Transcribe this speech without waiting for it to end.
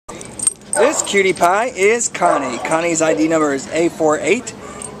This cutie pie is Connie. Connie's ID number is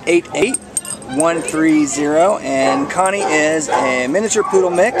A4888130, and Connie is a miniature poodle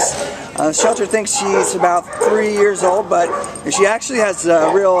mix. The shelter thinks she's about 3 years old, but she actually has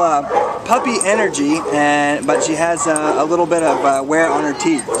real puppy energy, but she has a little bit of wear on her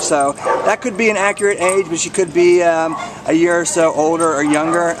teeth. So that could be an accurate age, but she could be a year or so older or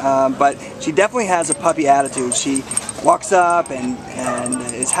younger. But she definitely has a puppy attitude. She walks up and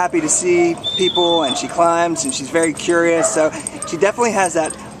is happy to see people, and she climbs, and she's very curious. So she definitely has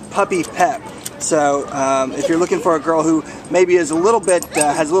that puppy pep. So if you're looking for a girl who maybe is a little bit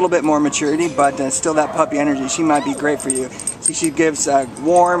has a little bit more maturity, but still that puppy energy, she might be great for you. See, she gives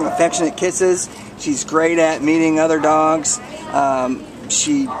warm, affectionate kisses. She's great at meeting other dogs.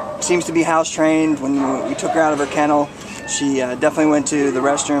 She seems to be house trained. When we took her out of her kennel, she definitely went to the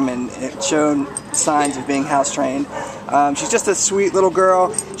restroom, and it showed signs of being house trained. She's just a sweet little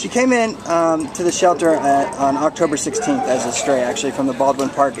girl. She came in to the shelter on October 16th as a stray, actually, from the Baldwin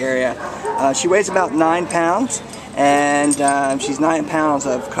Park area. She weighs about 9 pounds, and she's 9 pounds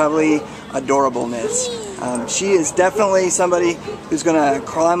of cuddly adorableness. She is definitely somebody who's going to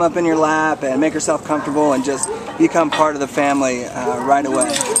climb up in your lap and make herself comfortable and just become part of the family right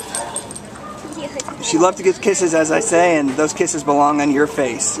away. She loves to give kisses, as I say, and those kisses belong on your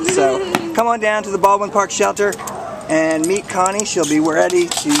face. So come on down to the Baldwin Park shelter and meet Connie. She'll be ready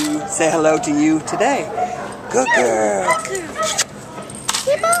to say hello to you today. Good girl.